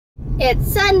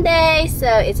It's Sunday, so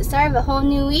it's the start of a whole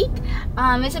new week.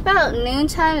 It's about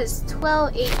noontime. It's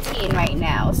 12:18 right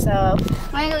now, so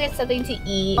I'm gonna go get something to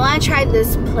eat. I want to try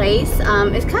this place.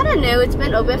 It's kind of new. It's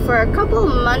been open for a couple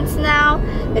of months now.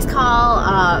 It's called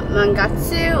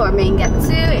Mangatsu or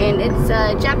Mangatsu, and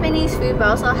it's Japanese food, but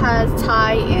also has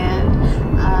Thai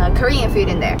and Korean food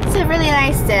in there. It's a really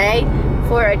nice day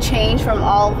for a change from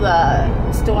all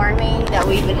the storming that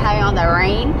we've been having, all the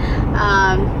rain.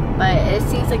 But it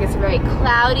seems like it's very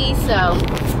cloudy, so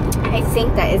I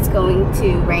think that it's going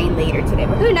to rain later today,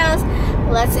 but who knows?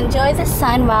 Let's enjoy the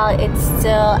sun while it's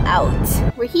still out.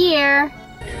 We're here.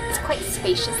 It's quite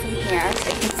spacious in here. So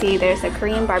you can see there's a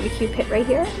Korean barbecue pit right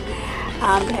here.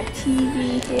 They have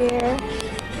TV here.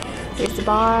 There's the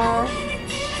bar.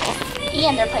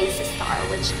 And they're playing Sistar,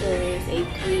 which is a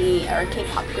Korean or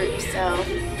K-pop group. So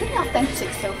pretty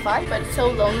authentic so far, but it's so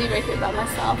lonely right here by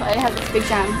myself. I have this big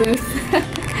giant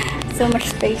booth. So much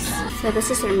space. So this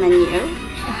is their menu. It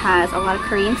has a lot of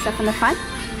Korean stuff in the front.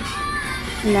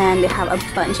 And then they have a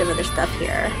bunch of other stuff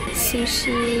here.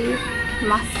 Sushi,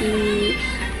 maki,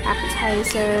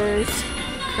 appetizers,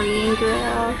 Korean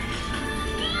grill.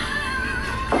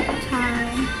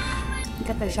 Time.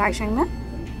 Got the jajangmyeon.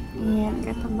 And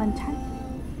got the banchan.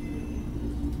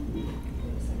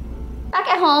 Back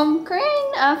at home,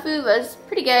 Korean food was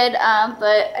pretty good,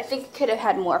 but I think it could have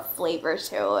had more flavor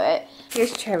to it.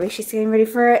 Here's Cherry. She's getting ready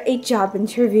for a job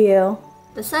interview.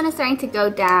 The sun is starting to go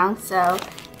down, so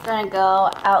I'm gonna go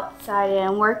outside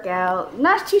and work out.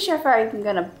 Not too sure if I'm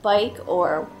gonna bike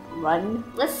or run.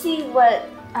 Let's see what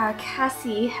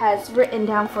Cassie has written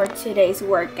down for today's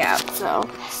workout. So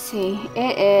let's see.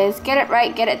 It is get it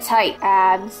right, get it tight.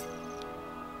 Abs,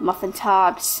 muffin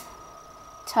tops,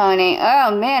 toning.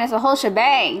 Oh man, it's a whole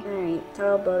shebang. Alright,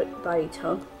 total body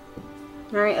tone.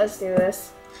 Alright, let's do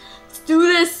this. Let's do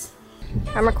this!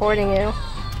 I'm recording you.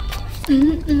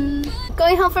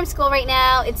 Going home from school right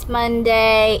now. It's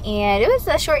Monday, and it was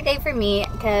a short day for me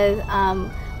because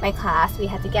my class, we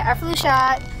had to get our flu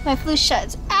shot. My flu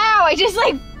shot's, ow! I just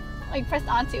like pressed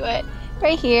onto it.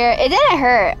 Right here. It didn't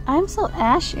hurt. I'm so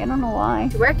ashy. I don't know why.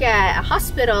 To work at a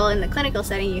hospital in the clinical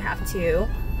setting, you have to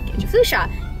get your flu shot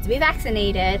to be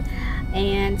vaccinated,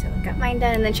 and so I got mine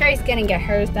done, and then Cherry's gonna get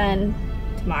hers done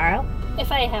tomorrow.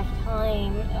 If I have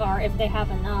time, or if they have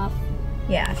enough.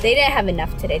 Yeah, they didn't have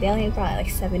enough today. They only brought like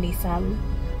 70 some.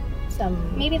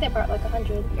 Maybe they brought like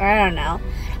 100. I don't know.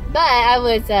 But it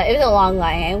was a long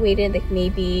line. I waited like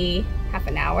maybe half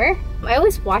an hour. I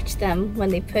always watch them when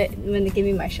they give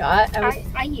me my shot.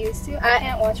 I used to. I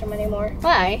can't watch them anymore.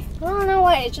 Why? I don't know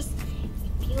why. It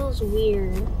feels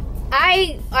weird.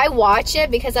 I watch it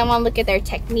because I want to look at their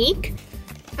technique.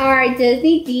 Our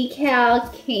Disney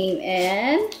decal came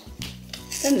in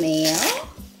the mail.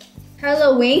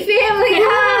 Hello Wing Family!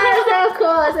 Ah, so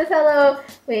cool. It says Hello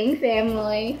Wing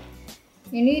Family.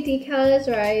 Your new decal is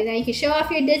right. Now you can show off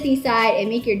your Disney side and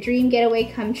make your dream getaway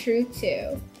come true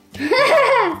too.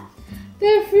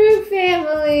 The Fruit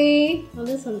Family. Oh,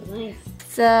 this one's nice.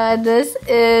 So this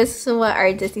is what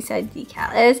our Disney side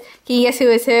decal is. Can you guess who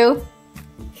is who?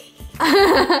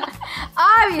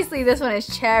 Obviously this one is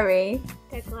Cherry.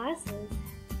 Got glasses.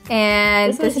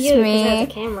 And this is me. It has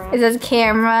a camera. It has a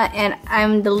camera, and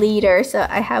I'm the leader, so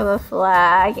I have a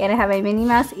flag, and I have my Minnie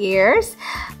Mouse ears.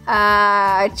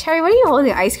 Cherry, what are you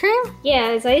holding? Ice cream?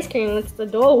 Yeah, it's ice cream. It's the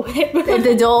Dole Whip.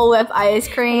 The Dole Whip ice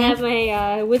cream. I have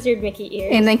my Wizard Mickey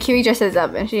ears. And then Kiwi dresses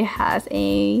up, and she has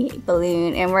a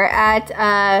balloon, and we're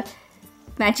at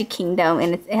Magic Kingdom,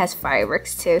 and it has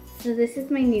fireworks too. So this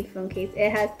is my new phone case.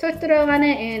 It has Totoro on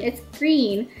it, and it's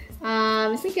green.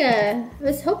 It's like I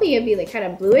was hoping it'd be like kind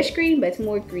of bluish green, but it's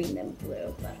more green than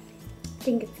blue, but I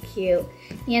think it's cute.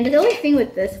 And the only thing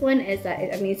with this one is that,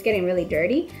 it's getting really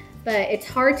dirty, but it's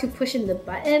hard to push in the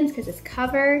buttons because it's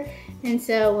covered. And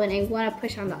so when I want to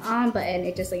push on the on button,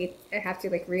 it just I have to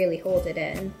really hold it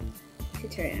in to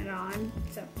turn it on.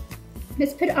 So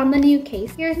let's put it on the new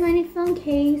case. Here's my new phone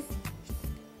case.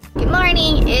 Good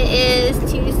morning, it is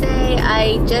Tuesday.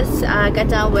 I just got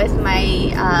done with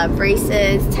my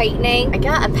braces tightening. I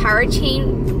got a power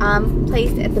chain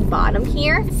placed at the bottom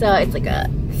here. So it's like a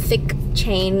thick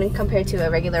chain compared to a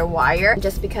regular wire,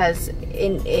 just because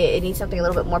it needs something a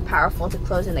little bit more powerful to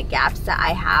close in the gaps that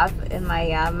I have in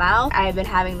my mouth. I've been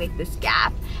having this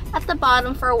gap at the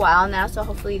bottom for a while now, so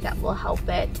hopefully that will help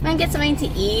it. I'm gonna get something to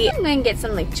eat. I'm gonna get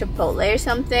some Chipotle or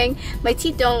something. My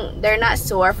teeth they're not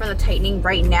sore from the tightening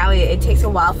right now. It takes a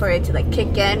while for it to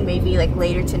kick in. Maybe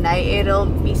later tonight it'll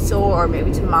be sore, or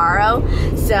maybe tomorrow.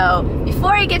 So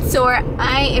before it gets sore,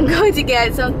 I am going to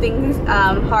get something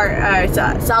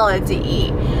solid to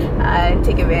eat and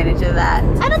take advantage of that.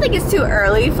 I don't think it's too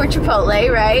early for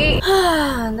Chipotle, right?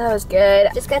 That was good.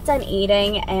 Just got done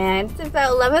eating and it's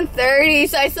about 11:30,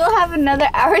 so I still have another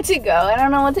hour to go. I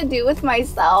don't know what to do with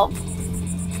myself.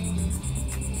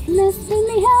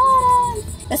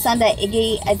 The song that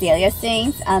Iggy Azalea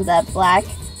sings on the Black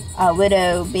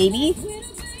Widow Baby.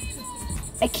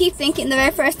 I keep thinking the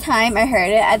very first time I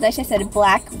heard it, I thought she said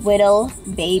Black Widow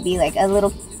Baby, like a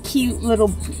little cute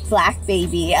little black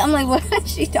baby. I'm like, what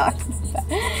is she talking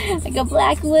about? Like a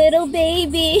Black Widow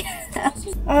baby.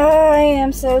 I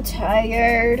am so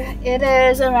tired. It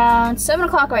is around 7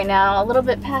 o'clock right now, a little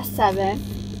bit past 7.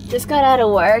 Just got out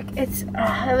of work. It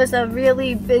was a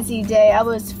really busy day. I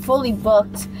was fully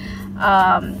booked,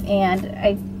 and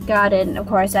I got in. Of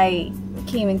course, I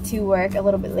came into work a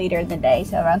little bit later in the day,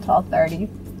 so around 12:30.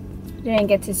 Didn't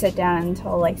get to sit down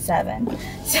until like 7.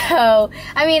 So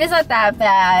I mean, it's not that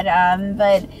bad,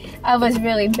 but I was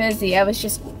really busy. I was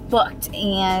just booked,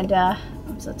 and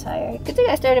I'm so tired. Good thing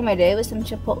I started my day with some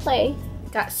Chipotle.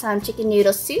 Got some chicken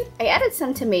noodle soup. I added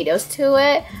some tomatoes to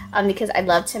it because I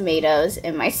love tomatoes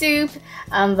in my soup,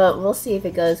 but we'll see if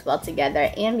it goes well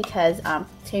together. And because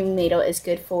tomato is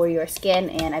good for your skin,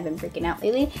 and I've been freaking out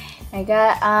lately. I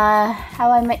got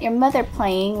How I Met Your Mother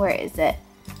playing. Where is it?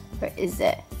 Where is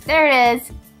it? There it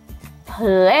is.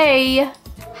 Play.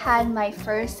 Had my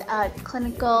first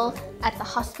clinical at the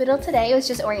hospital today. It was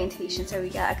just orientation, so we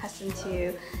got accustomed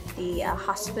to the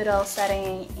hospital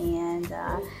setting, and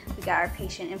we got our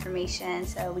patient information.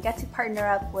 So we got to partner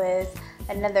up with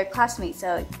another classmate,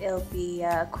 so it'll be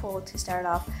cool to start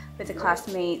off with a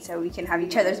classmate so we can have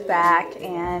each other's back,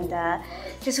 and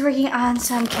just working on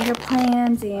some care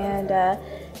plans and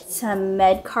some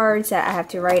med cards that I have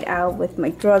to write out with my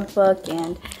drug book,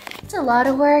 and it's a lot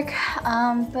of work,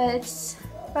 but it's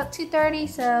about 2:30,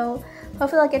 so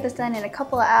hopefully I'll get this done in a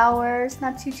couple of hours,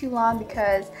 not too long,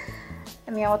 because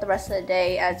I mean I want the rest of the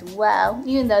day as well,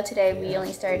 even though today we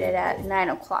only started at 9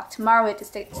 o'clock. Tomorrow we have to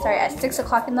start at 6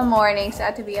 o'clock in the morning, so I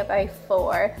have to be up by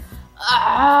 4.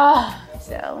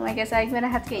 So I guess I'm gonna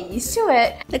have to get used to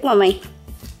it. Look, Mommy.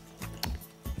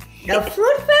 The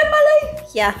fruit family?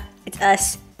 Yeah, it's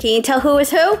us. Can you tell who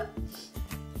is who?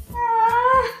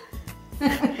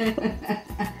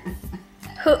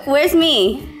 Where's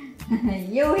me?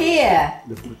 You here.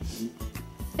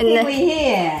 And Kiwi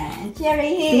here. And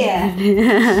Cherry here.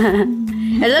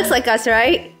 It looks like us,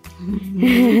 right?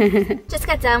 Just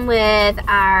got done with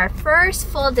our first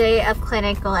full day of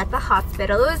clinical at the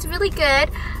hospital. It was really good.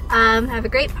 I have a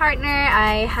great partner,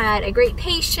 I had a great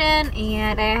patient,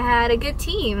 and I had a good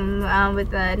team with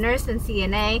the nurse and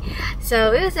CNA.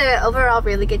 So it was an overall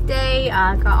really good day.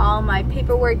 Got all my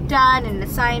paperwork done and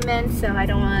assignments, so I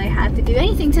don't really have to do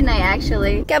anything tonight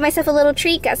actually. Got myself a little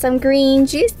treat, got some green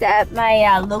juice at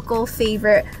my local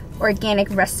favorite organic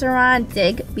restaurant,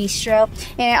 Dig Bistro,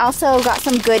 and I also got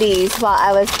some goodies while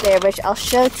I was there, which I'll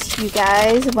show to you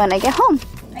guys when I get home.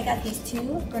 I got these 2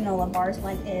 granola bars.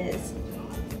 One is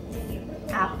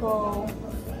apple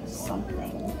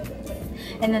something,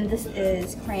 and then this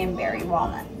is cranberry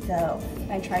walnut. So I'm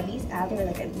gonna try these out. They're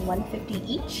like at $1.50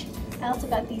 each. I also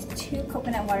got these 2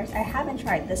 coconut waters. I haven't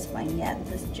tried this one yet.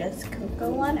 This is just cocoa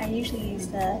one. I usually use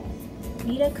the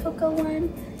Vita Coco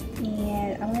one,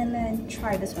 and I'm gonna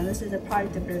try this one. This is a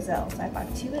product of Brazil, so I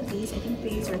bought 2 of these. I think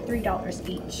these are $3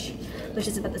 each, which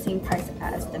is about the same price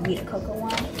as the Vita Coco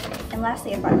one. And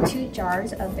lastly, I bought 2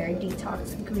 jars of their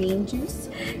detox green juice,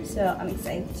 so I'm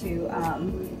excited to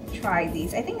try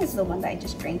these. I think this is the one that I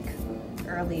just drank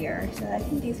earlier, so I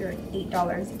think these are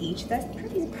 $8 each. That's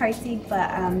pretty pricey,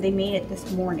 but they made it this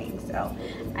morning, so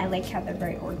I like how they're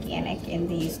very organic and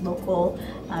they use local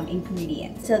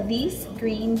ingredients. So these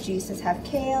green juices have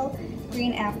kale,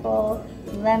 green apple,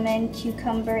 lemon,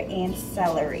 cucumber, and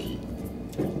celery.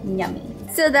 Yummy.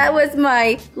 So that was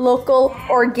my local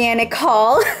organic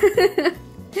haul.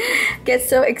 Get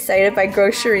so excited by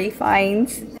grocery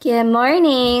finds. Good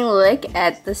morning. Look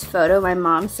at this photo my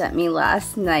mom sent me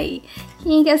last night.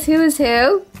 Can you guess who is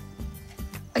who?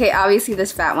 Okay, obviously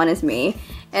this fat one is me.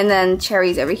 And then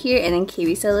Cherry's over here, and then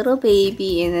Kiwi's a little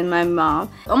baby, and then my mom.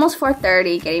 Almost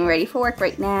 4:30, getting ready for work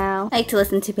right now. I like to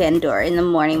listen to Pandora in the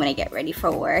morning when I get ready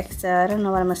for work, so I don't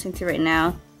know what I'm listening to right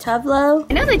now. Tuvlo.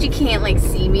 I know that you can't like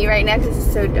see me right now because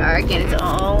it's so dark, and it's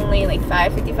only like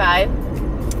 5:55.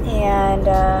 And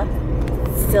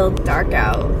it's still dark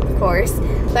out, of course,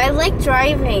 but I like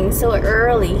driving so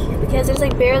early because there's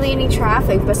like barely any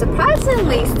traffic, but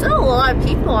surprisingly still a lot of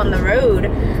people on the road.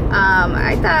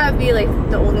 I thought I'd be like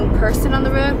the only person on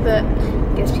the road, but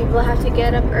I guess people have to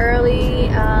get up early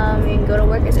and go to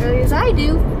work as early as I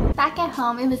do. Back at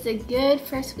home, it was a good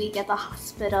first week at the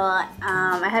hospital.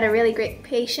 I had a really great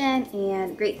patient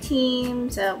and great team,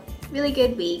 so really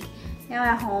good week. Now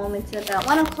at home, it's about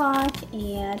 1 o'clock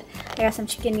and I got some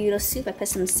chicken noodle soup. I put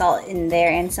some salt in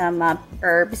there and some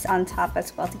herbs on top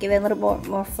as well to give it a little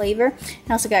more flavor. And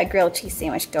I also got a grilled cheese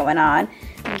sandwich going on.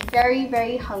 I'm very,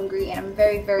 very hungry and I'm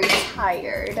very, very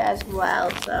tired as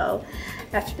well. So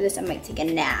after this, I might take a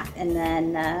nap and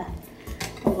then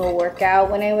I'll go work out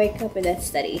when I wake up and then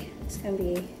study. It's gonna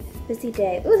be a busy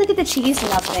day. Ooh, look at the cheese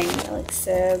melting. It looks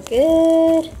so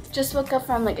good. Just woke up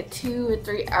from like a 2 or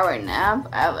 3 hour nap.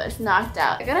 I was knocked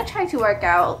out. I'm gonna try to work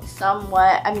out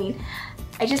somewhat. I mean,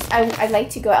 I like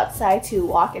to go outside to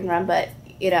walk and run, but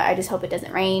you know, I just hope it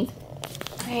doesn't rain.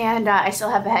 And I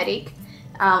still have a headache.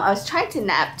 I was trying to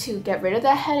nap to get rid of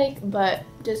that headache, but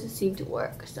it doesn't seem to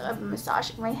work. So I've been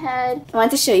massaging my head. I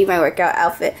wanted to show you my workout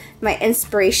outfit. My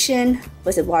inspiration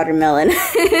was a watermelon.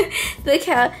 Look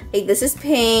how, like, this is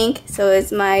pink, so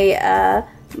it's my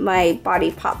my Body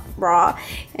Pop bra.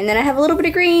 And then I have a little bit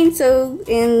of green, so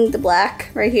in the black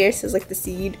right here, so it's like the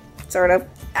seed, sort of.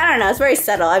 I don't know, it's very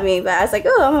subtle, I mean, but I was like,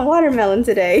 oh, I'm a watermelon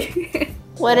today.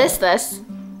 What is this?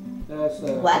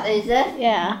 What is it?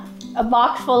 Yeah. A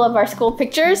box full of our school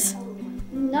pictures?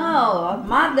 No,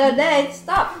 Mother Day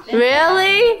stuff.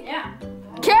 Really? Yeah.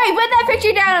 Carrie, put that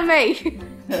picture down of me.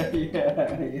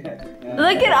 Yeah.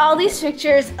 Look at all these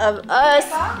pictures of us.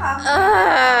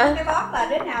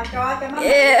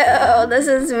 Ew, this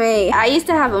is me. I used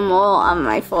to have a mole on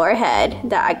my forehead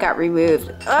that I got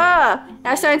removed.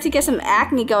 I'm starting to get some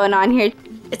acne going on here.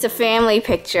 It's a family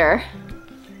picture.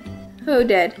 Who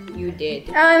did? You did.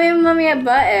 Oh, I made mommy a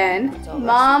button.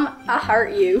 Mom, I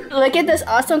heart you. Look at this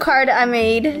awesome card I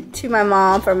made to my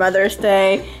mom for Mother's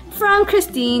Day. From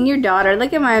Christine, your daughter.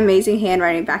 Look at my amazing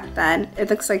handwriting back then.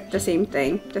 It looks like the same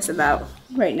thing, just about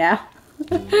right now.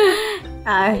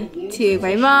 To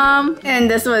my mom. And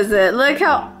this was it. Look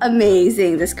how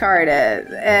amazing this card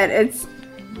is. And it's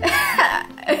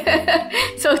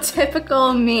so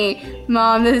typical me.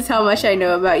 Mom, this is how much I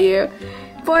know about you.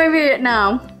 Born in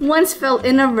Vietnam, once fell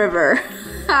in a river.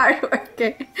 Hard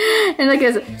working. And look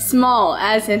as small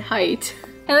as in height.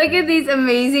 And look at these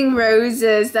amazing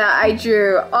roses that I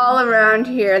drew all around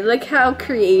here. Look how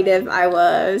creative I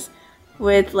was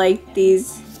with like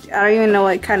these, I don't even know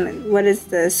what is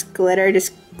this, glitter,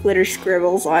 just glitter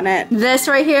scribbles on it. This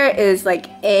right here is like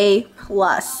A+.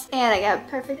 And I got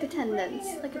perfect attendance.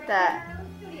 Look at that.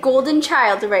 Golden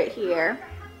child right here.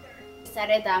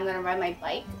 Decided that I'm gonna ride my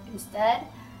bike instead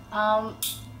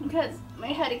because my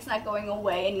headache's not going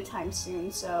away anytime soon,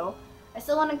 so I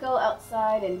still want to go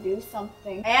outside and do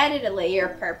something. I added a layer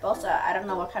of purple, so I don't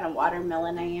know what kind of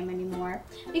watermelon I am anymore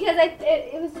because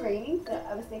it was raining, so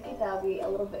I was thinking that would be a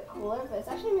little bit cooler, but it's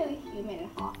actually really humid and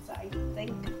hot, so I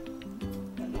think,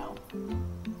 you know,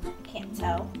 I can't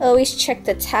tell. Always check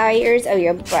the tires of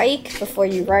your bike before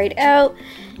you ride out.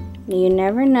 You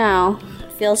never know.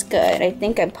 Feels good. I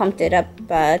think I pumped it up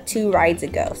 2 rides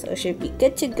ago, so it should be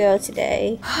good to go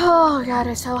today. Oh god,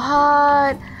 it's so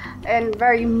hot and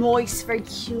very moist, very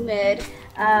humid.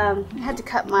 I had to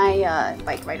cut my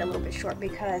bike ride a little bit short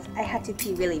because I had to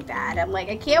pee really bad. I'm like,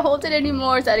 I can't hold it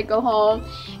anymore, so I had to go home,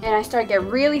 and I started getting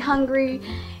really hungry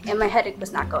and my headache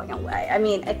was not going away. I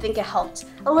mean, I think it helped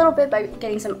a little bit by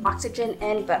getting some oxygen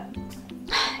in, but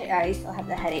yeah, I still have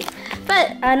the headache.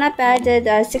 But not bad, did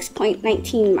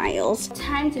 6.19 miles.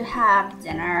 Time to have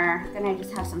dinner. Gonna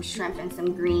just have some shrimp and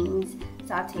some greens,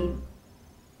 sauteed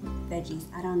veggies.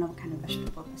 I don't know what kind of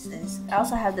vegetable this is. I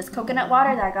also have this coconut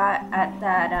water that I got at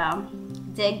that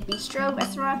Dig Bistro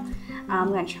restaurant. I'm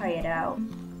gonna try it out.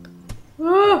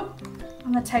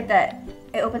 I'm the type that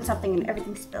I open something and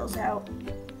everything spills out.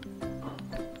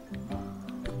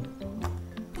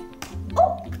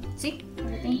 Oh, see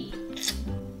everything.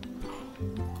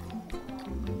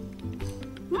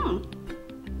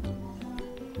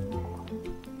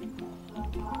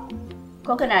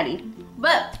 Coconutty,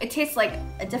 but it tastes like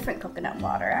a different coconut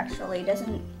water. Actually, it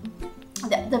doesn't.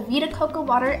 The Vita Coco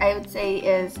water, I would say,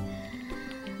 is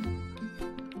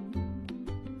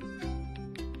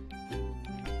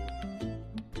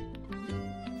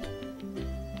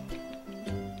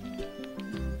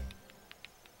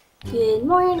good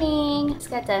morning. Just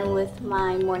got done with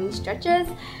my morning stretches.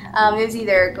 It was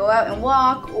either go out and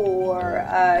walk or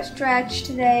stretch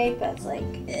today, but it's like,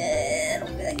 I don't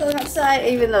feel like going outside,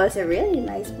 even though it's a really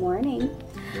nice morning.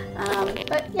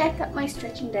 But yeah, I got my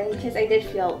stretching done because I did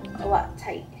feel a lot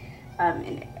tight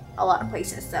in a lot of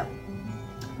places. So,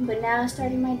 but now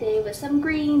starting my day with some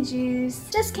green juice.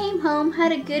 Just came home,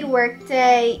 had a good work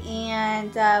day,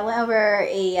 and went over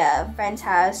a friend's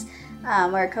house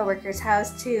our coworker's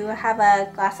house to have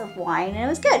a glass of wine, and it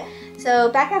was good.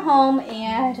 So back at home,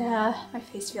 and my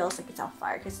face feels like it's on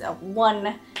fire because of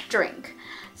one drink.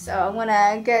 So I'm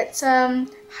gonna get some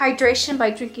hydration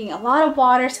by drinking a lot of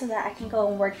water so that I can go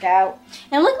and work out.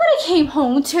 And look what I came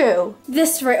home to.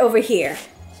 This right over here.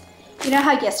 You know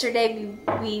how yesterday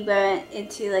we went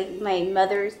into like my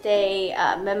Mother's Day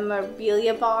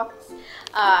memorabilia box,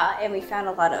 and we found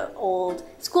a lot of old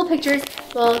school pictures.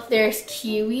 Well, there's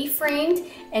kiwi framed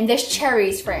and there's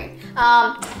cherries framed.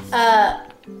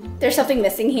 There's something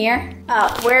missing here.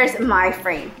 Where's my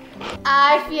frame?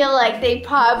 I feel like they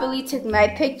probably took my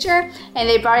picture and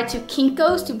they brought it to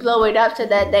Kinko's to blow it up so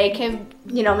that they can,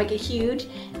 you know, make it huge.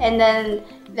 And then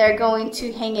they're going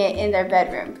to hang it in their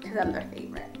bedroom because I'm their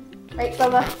favorite. Right,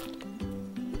 Bubba?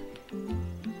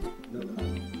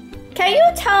 Can you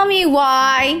tell me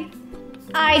why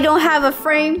I don't have a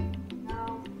frame?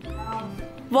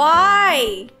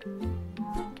 Why?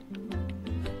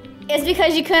 It's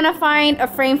because you couldn't find a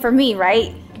frame for me,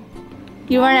 right?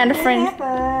 You weren't at a frame. I have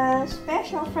a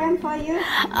special frame for you.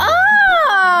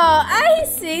 Oh, I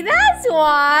see. That's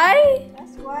why.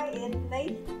 That's why it's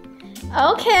late.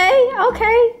 Okay.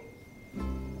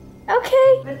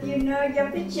 But you know your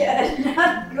picture is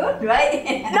not good,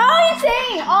 right? No, I'm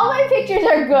saying all my pictures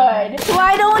are good.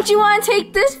 Why don't you want to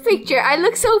take this picture? I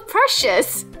look so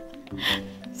precious.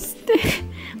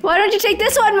 Why don't you take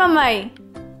this one, Mama?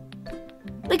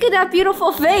 Look at that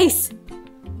beautiful face.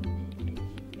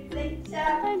 You think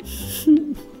so?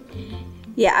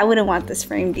 Yeah, I wouldn't want this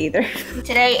framed either.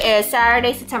 Today is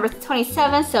Saturday, September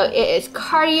 27th, so it is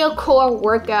cardio core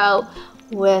workout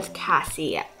with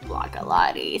Cassie at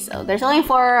Blogalati. So there's only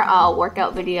 4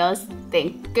 workout videos,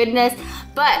 thank goodness.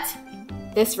 But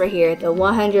this right here, the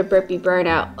 100 burpee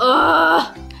burnout.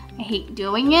 Ugh! I hate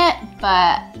doing it,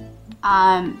 but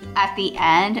at the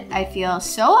end, I feel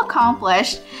so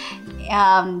accomplished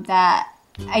that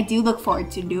I do look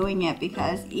forward to doing it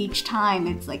because each time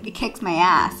it's like, it kicks my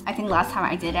ass. I think last time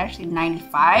I did actually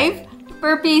 95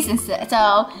 burpees, and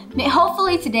so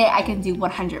hopefully today I can do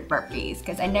 100 burpees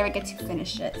because I never get to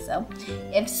finish it. So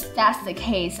if that's the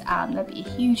case, that'd be a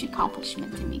huge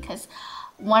accomplishment to me because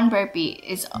 1 burpee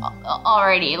is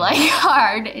already like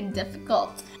hard and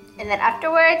difficult. And then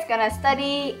afterwards, gonna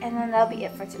study, and then that'll be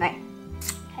it for tonight.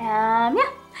 Yeah,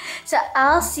 so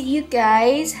I'll see you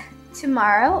guys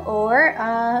tomorrow or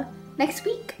next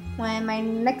week when my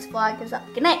next vlog is up.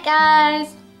 Good night,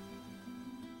 guys.